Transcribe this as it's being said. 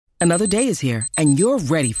Another day is here, and you're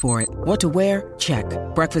ready for it. What to wear? Check.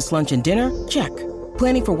 Breakfast, lunch, and dinner? Check.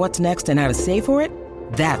 Planning for what's next and how to save for it?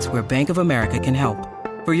 That's where Bank of America can help.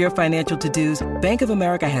 For your financial to-dos, Bank of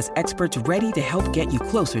America has experts ready to help get you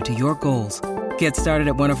closer to your goals. Get started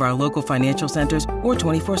at one of our local financial centers or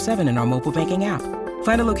 24/7 in our mobile banking app.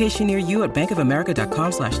 Find a location near you at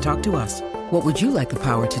bankofamerica.com/talktous. What would you like the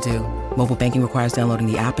power to do? Mobile banking requires downloading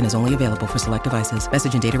the app and is only available for select devices.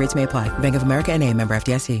 Message and data rates may apply. Bank of America N.A., member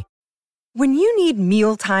FDIC. When you need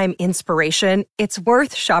mealtime inspiration, it's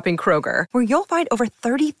worth shopping Kroger, where you'll find over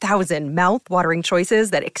 30,000 mouth-watering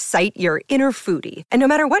choices that excite your inner foodie. And no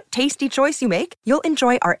matter what tasty choice you make, you'll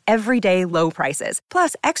enjoy our everyday low prices,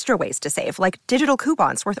 plus extra ways to save, like digital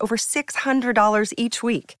coupons worth over $600 each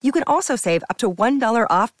week. You can also save up to $1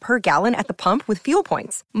 off per gallon at the pump with fuel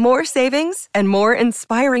points. More savings and more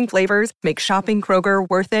inspiring flavors make shopping Kroger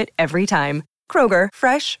worth it every time. Kroger,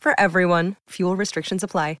 fresh for everyone. Fuel restrictions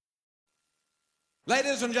apply.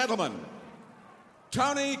 Ladies and gentlemen,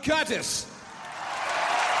 Tony Curtis.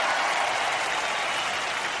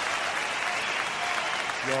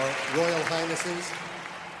 Your Royal Highnesses,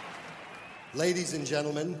 ladies and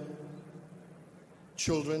gentlemen,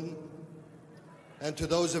 children, and to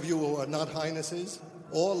those of you who are not Highnesses,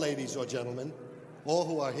 or ladies or gentlemen, all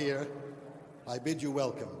who are here, I bid you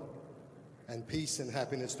welcome, and peace and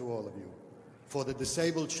happiness to all of you. For the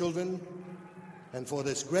disabled children, and for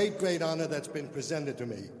this great, great honor that's been presented to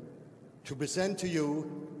me, to present to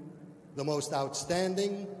you the most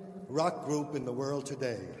outstanding rock group in the world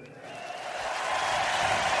today.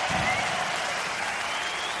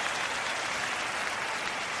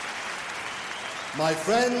 My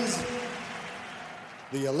friends,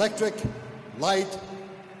 the Electric Light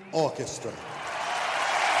Orchestra.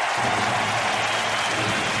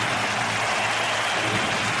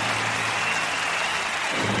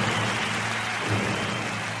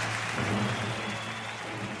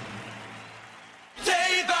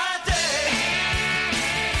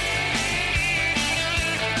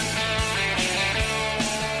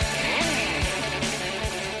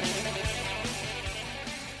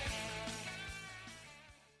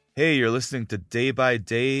 Hey, you're listening to Day by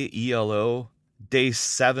Day, ELO, Day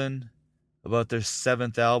 7, about their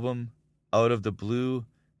 7th album, Out of the Blue,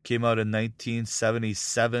 came out in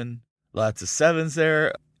 1977. Lots of sevens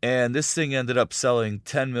there, and this thing ended up selling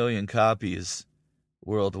 10 million copies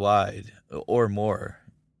worldwide, or more.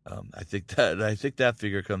 I think that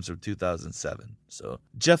figure comes from 2007. So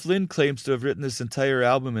Jeff Lynne claims to have written this entire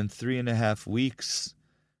album in 3.5 weeks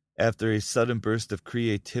after a sudden burst of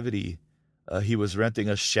creativity. He was renting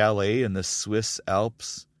a chalet in the Swiss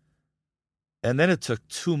Alps. And then it took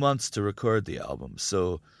 2 months to record the album.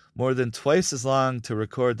 So more than twice as long to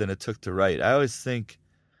record than it took to write. I always think,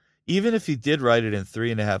 even if he did write it in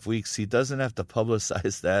 3.5 weeks, he doesn't have to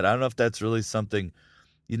publicize that. I don't know if that's really something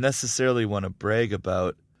you necessarily want to brag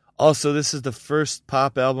about. Also, this is the first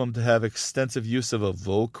pop album to have extensive use of a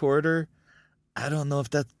vocoder. I don't know if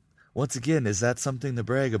that, once again, is that something to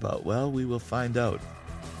brag about? Well, we will find out.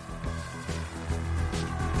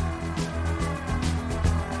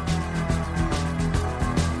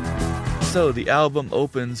 So the album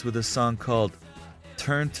opens with a song called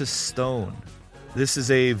Turn to Stone. This is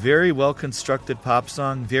a very well-constructed pop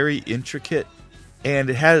song, very intricate. And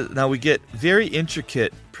it has, now we get very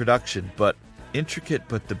intricate production, but intricate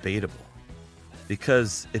but debatable.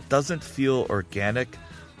 Because it doesn't feel organic.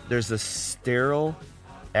 There's a sterile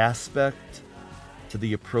aspect to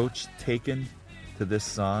the approach taken to this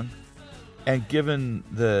song. And given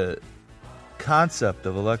the concept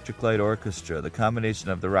of Electric Light Orchestra, the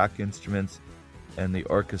combination of the rock instruments and the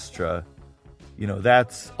orchestra,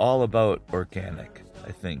 that's all about organic,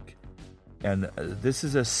 I think. And this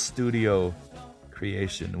is a studio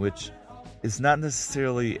creation, which is not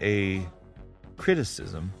necessarily a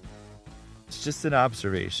criticism. It's just an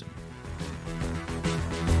observation.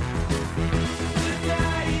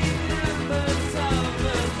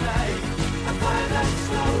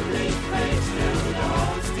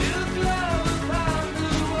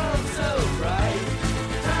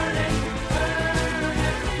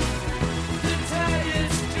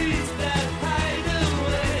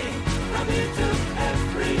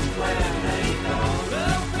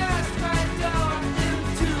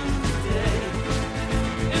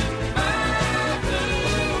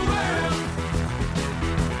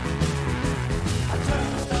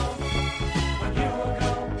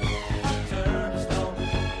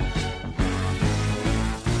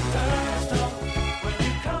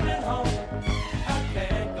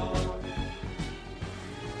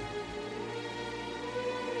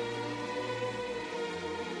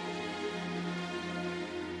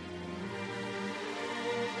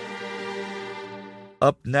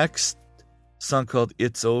 Up next, a song called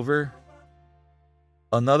It's Over.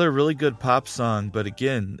 Another really good pop song, but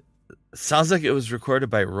again, sounds like it was recorded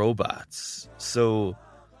by robots. So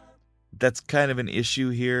that's kind of an issue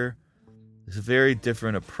here. It's a very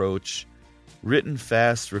different approach. Written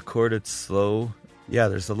fast, recorded slow. Yeah,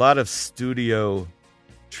 there's a lot of studio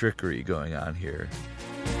trickery going on here.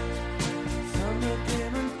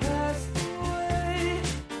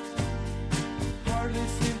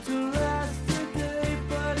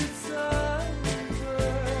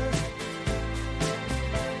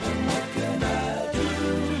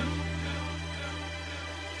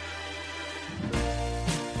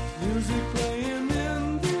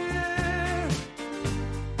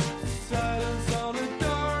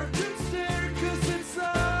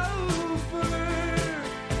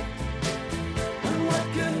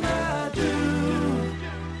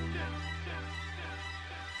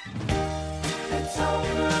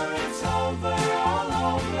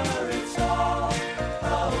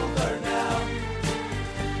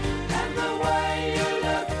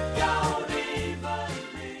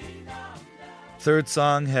 Third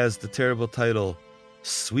song has the terrible title,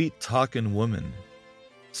 Sweet Talkin' Woman.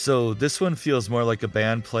 So this one feels more like a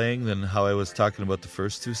band playing than how I was talking about the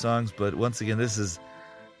first two songs. But once again, this is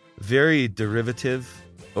very derivative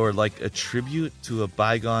or like a tribute to a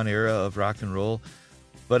bygone era of rock and roll.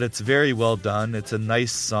 But it's very well done. It's a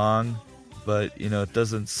nice song, but it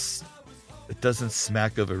doesn't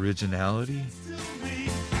smack of originality.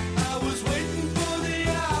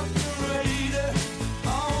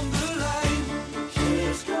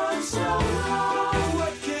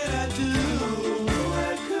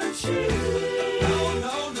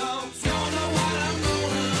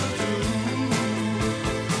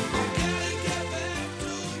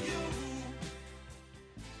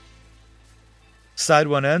 Side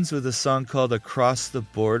one ends with a song called Across the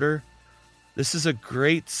Border. This is a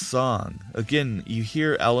great song. Again, you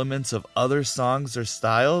hear elements of other songs or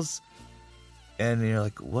styles, and you're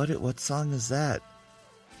like, what song is that?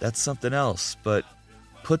 That's something else. But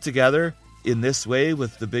put together in this way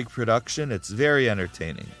with the big production, it's very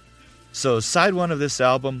entertaining. So side one of this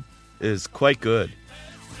album is quite good.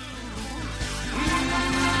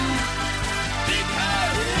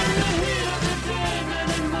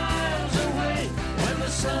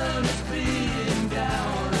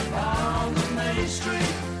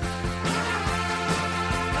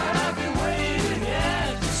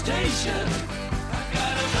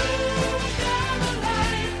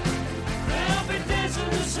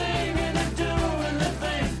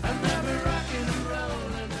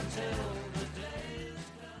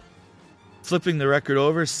 Flipping the record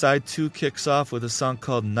over, side two kicks off with a song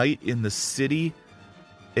called Night in the City.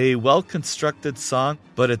 A well-constructed song,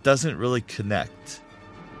 but it doesn't really connect.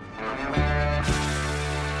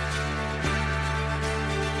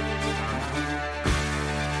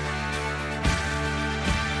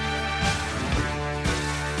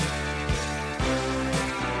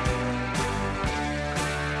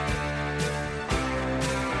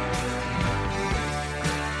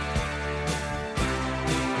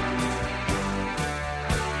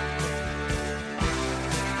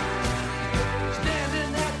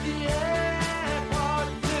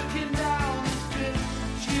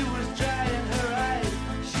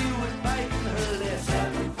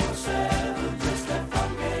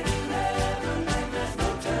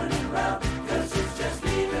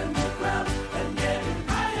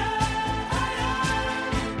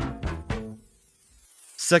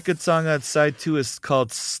 Second song on side two is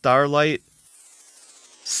called Starlight.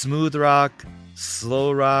 Smooth rock,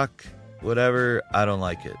 slow rock, whatever, I don't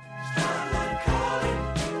like it.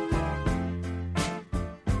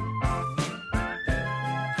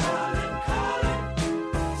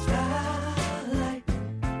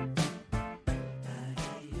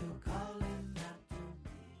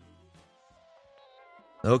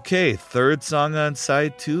 Okay, third song on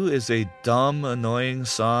side two is a dumb, annoying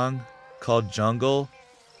song called Jungle.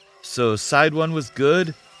 So side one was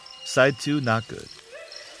good, side two not good.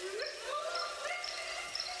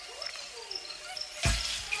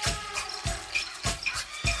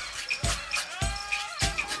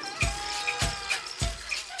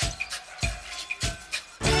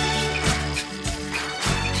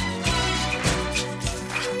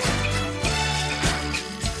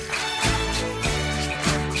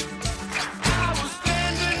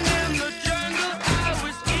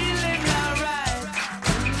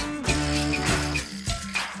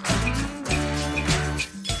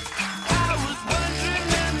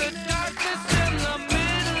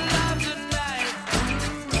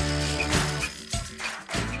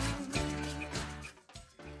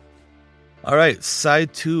 All right,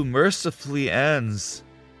 side 2 mercifully ends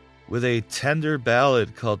with a tender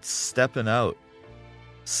ballad called Steppin' Out.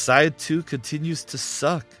 Side 2 continues to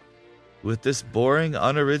suck with this boring,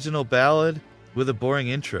 unoriginal ballad with a boring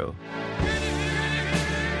intro.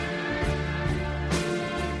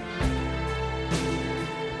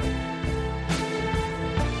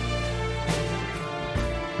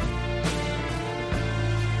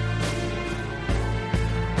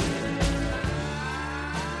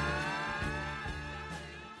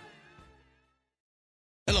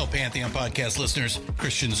 Pantheon podcast listeners,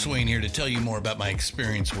 Christian Swain here to tell you more about my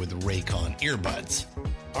experience with Raycon earbuds.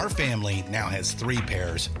 Our family now has 3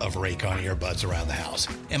 pairs of Raycon earbuds around the house,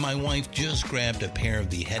 and my wife just grabbed a pair of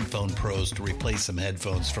the Headphone Pros to replace some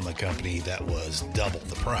headphones from a company that was double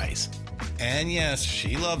the price. And yes,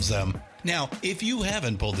 she loves them. Now, if you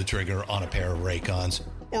haven't pulled the trigger on a pair of Raycons,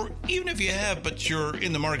 or even if you have, but you're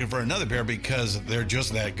in the market for another pair because they're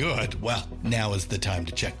just that good, well, now is the time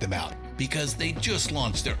to check them out, because they just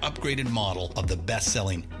launched their upgraded model of the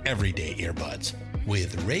best-selling everyday earbuds.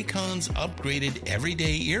 With Raycon's upgraded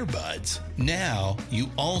everyday earbuds, now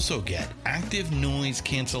you also get active noise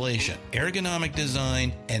cancellation, ergonomic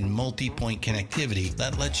design, and multi-point connectivity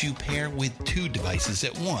that lets you pair with 2 devices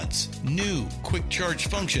at once. New quick charge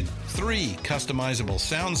function, 3 customizable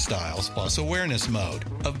sound styles, plus awareness mode.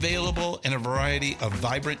 Available in a variety of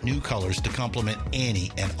vibrant new colors to complement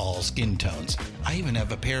any and all skin tones. I even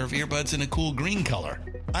have a pair of earbuds in a cool green color.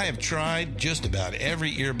 I have tried just about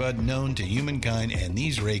every earbud known to humankind, and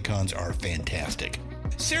these Raycons are fantastic.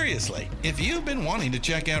 Seriously, if you've been wanting to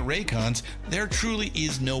check out Raycons, there truly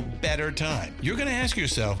is no better time. You're going to ask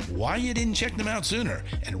yourself why you didn't check them out sooner,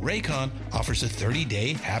 and Raycon offers a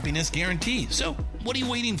 30-day happiness guarantee. So what are you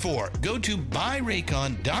waiting for? Go to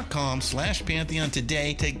buyraycon.com/Pantheon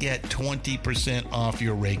today to get 20% off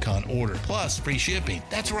your Raycon order, plus free shipping.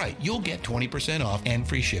 That's right, you'll get 20% off and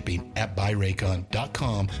free shipping at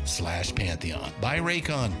buyraycon.com/Pantheon.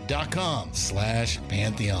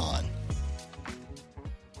 buyraycon.com/Pantheon.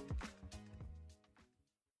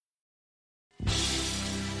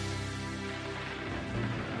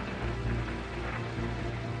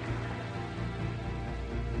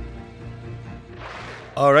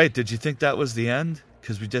 All right, did you think that was the end?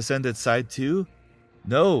 Because we just ended side 2?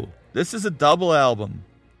 No, this is a double album.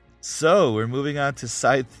 So we're moving on to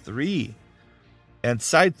side 3. And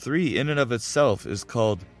side 3 in and of itself is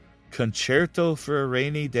called Concerto for a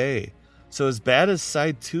Rainy Day. So as bad as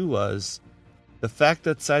side 2 was, the fact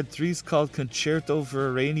that side 3 is called Concerto for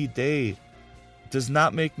a Rainy Day does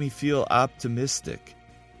not make me feel optimistic.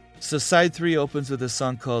 So side 3 opens with a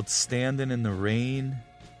song called Standin' in the Rain.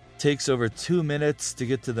 Takes over 2 minutes to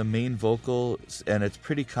get to the main vocals, and it's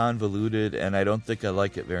pretty convoluted, and I don't think I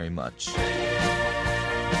like it very much.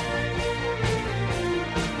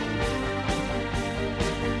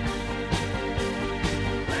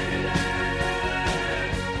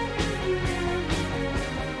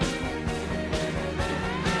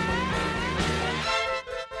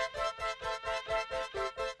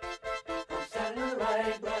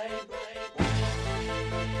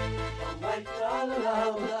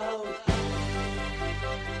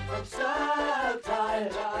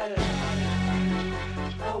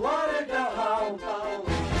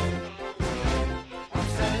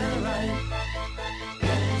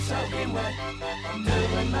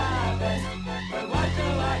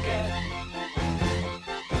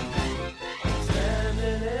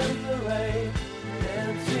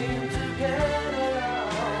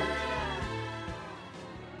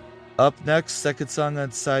 Up next, second song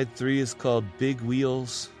on side 3 is called Big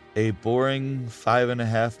Wheels, a boring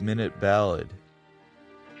 5.5-minute ballad.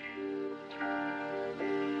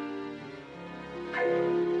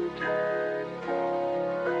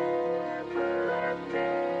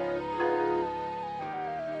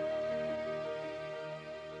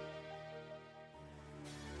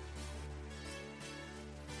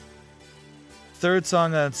 Third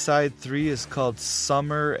song on side 3 is called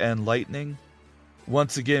Summer and Lightning.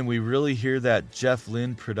 Once again, we really hear that Jeff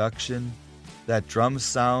Lynne production, that drum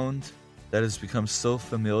sound that has become so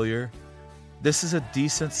familiar. This is a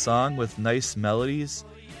decent song with nice melodies.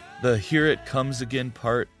 The Here It Comes Again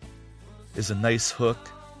part is a nice hook.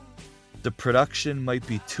 The production might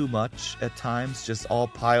be too much at times, just all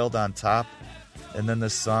piled on top, and then the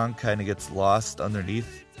song kind of gets lost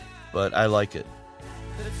underneath, but I like it.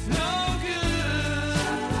 It's no good.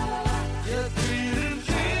 You're treating me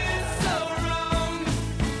so wrong.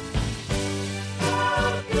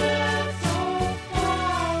 I've been so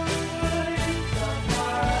far away, so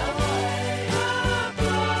far away.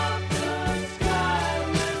 Above the sky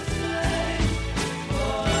will stay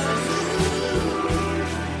forever.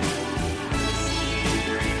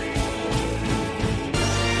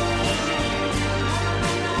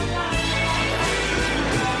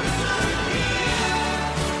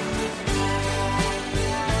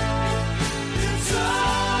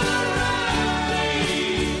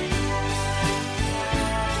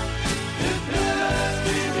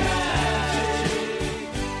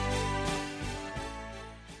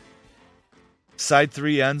 Side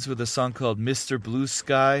 3 ends with a song called Mr. Blue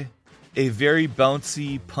Sky, a very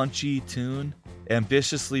bouncy, punchy tune,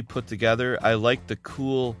 ambitiously put together. I like the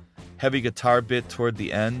cool, heavy guitar bit toward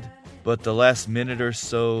the end, but the last minute or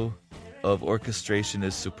so of orchestration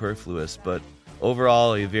is superfluous, but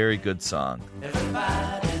overall a very good song.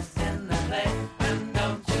 Everybody's in the place, and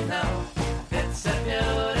don't you know, it's a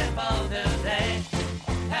beautiful new day.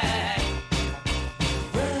 Hey,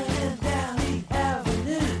 running down the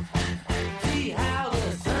avenue, see how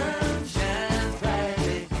the sun shines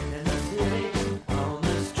brightly in the city, on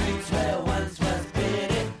the streets where once was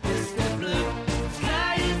pretty disco blue.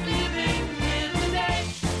 Sky is living in the day.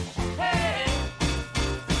 Hey,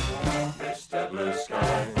 Mr. Blue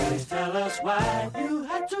Sky, please tell us why you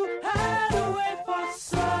had to hide away for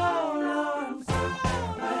so long.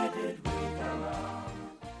 Where did we go wrong?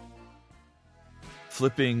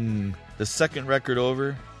 Flipping the second record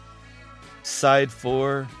over, Side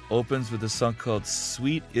 4 opens with a song called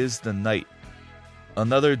Sweet is the Night,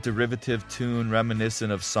 another derivative tune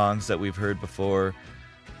reminiscent of songs that we've heard before.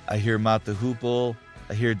 I hear Mott the Hoople,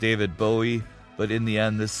 I hear David Bowie, but in the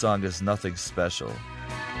end this song is nothing special.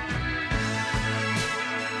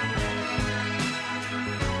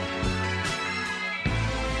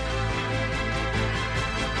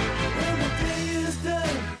 When the day is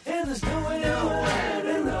done and there's nowhere to hide,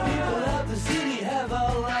 and the people of the city have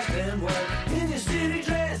all lost their work. In your city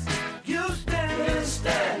dress, you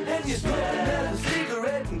stand and you smoke another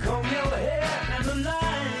cigarette and comb your hair. And the light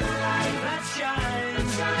that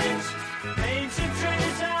shines paints a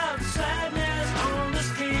trace of sadness on the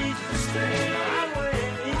street. I'm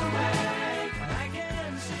waiting, I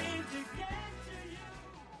can't seem to get to you.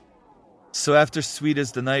 So after Sweet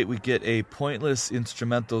is the Night, we get a pointless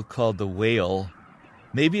instrumental called The Whale.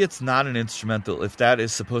 Maybe it's not an instrumental if that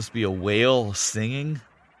is supposed to be a whale singing,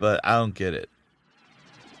 but I don't get it.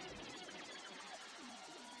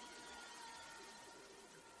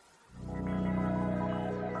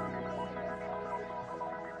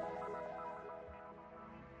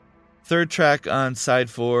 Third track on Side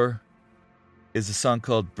 4 is a song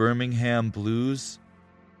called Birmingham Blues.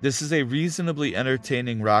 This is a reasonably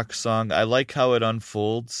entertaining rock song. I like how it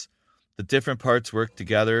unfolds. The different parts work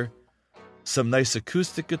together. Some nice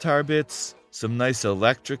acoustic guitar bits, some nice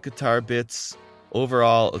electric guitar bits.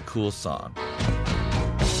 Overall, a cool song.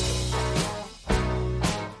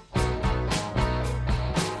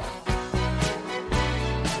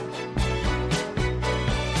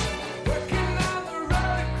 Working on the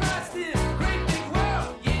road across this great big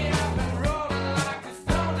world. Yeah, I've been rolling like a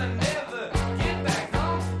stone and never get back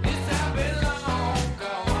home. This I belong,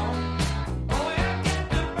 go on. Boy, I get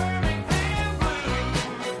the Birmingham blues.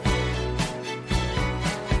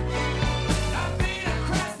 I've been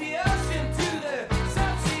across the ocean to the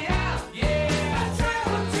South Sea Isles. Yeah, I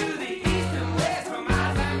traveled to the east and west for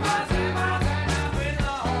miles and miles and miles, and I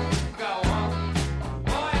belong, go on.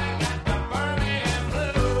 Boy, I got the Birmingham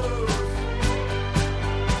blues.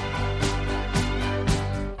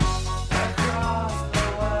 Across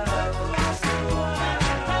the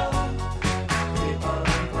world, people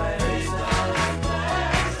and places,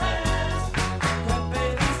 could be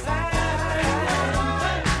the same,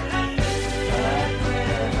 but with a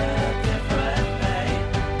different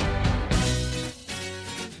name.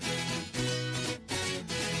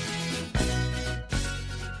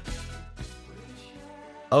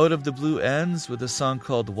 Out of the Blue ends with a song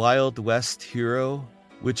called Wild West Hero,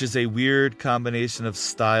 which is a weird combination of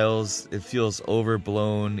styles. It feels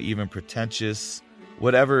overblown, even pretentious.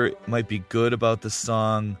 Whatever might be good about the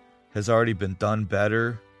song has already been done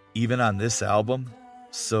better, even on this album.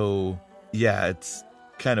 So, yeah, it's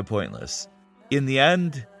kind of pointless. In the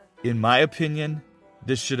end, in my opinion,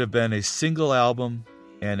 this should have been a single album,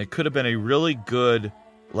 and it could have been a really good,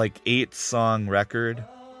 8-song record.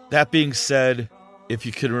 That being said, if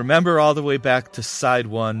you can remember all the way back to Side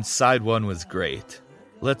 1 was great.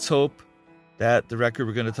 Let's hope that the record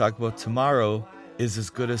we're going to talk about tomorrow is as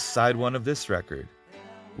good as Side 1 of this record.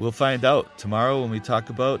 We'll find out tomorrow when we talk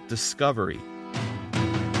about Discovery.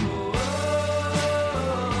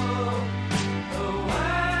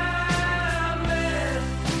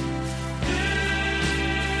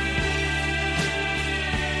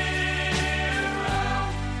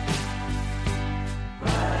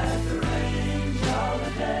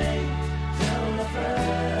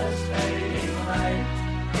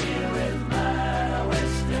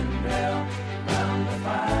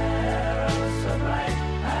 Fire, oh so bright,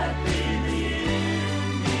 I'd be the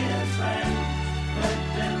Indian's friend.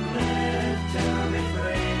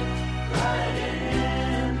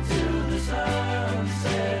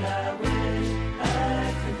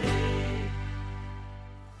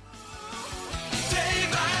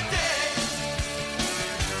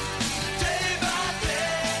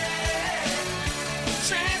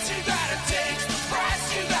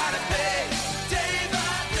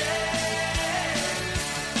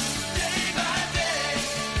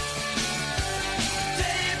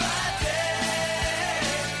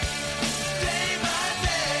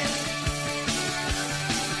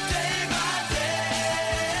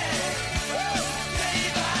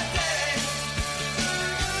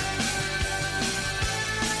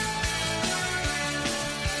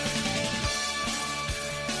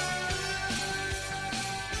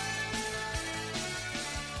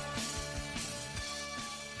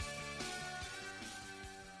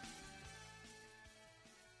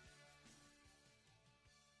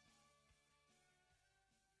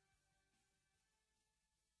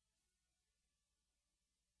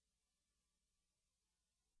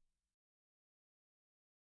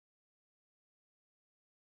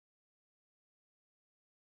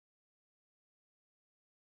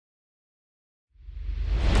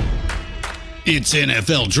 It's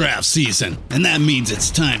NFL draft season, and that means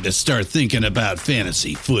it's time to start thinking about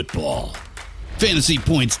fantasy football.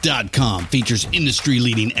 FantasyPoints.com features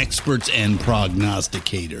industry-leading experts and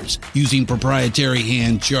prognosticators using proprietary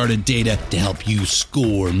hand-charted data to help you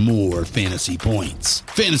score more fantasy points.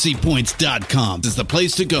 FantasyPoints.com is the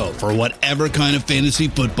place to go for whatever kind of fantasy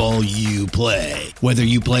football you play. Whether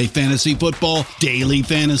you play fantasy football, daily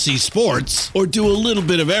fantasy sports, or do a little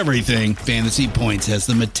bit of everything, Fantasy Points has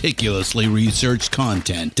the meticulously researched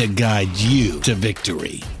content to guide you to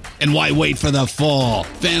victory. And why wait for the fall?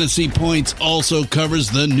 Fantasy Points also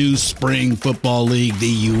covers the new spring football league,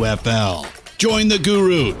 the UFL. Join the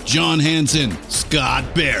guru, John Hansen,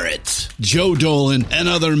 Scott Barrett, Joe Dolan, and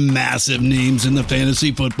other massive names in the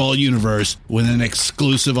fantasy football universe with an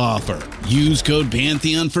exclusive offer. Use code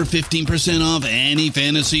Pantheon for 15% off any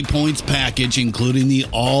Fantasy Points package, including the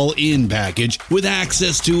all-in package, with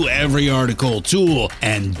access to every article, tool,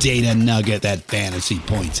 and data nugget that Fantasy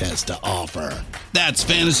Points has to offer. That's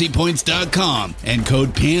FantasyPoints.com and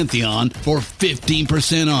code Pantheon for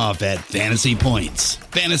 15% off at Fantasy Points.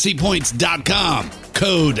 FantasyPoints.com,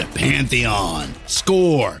 code Pantheon.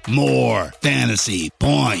 Score more fantasy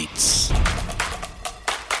points.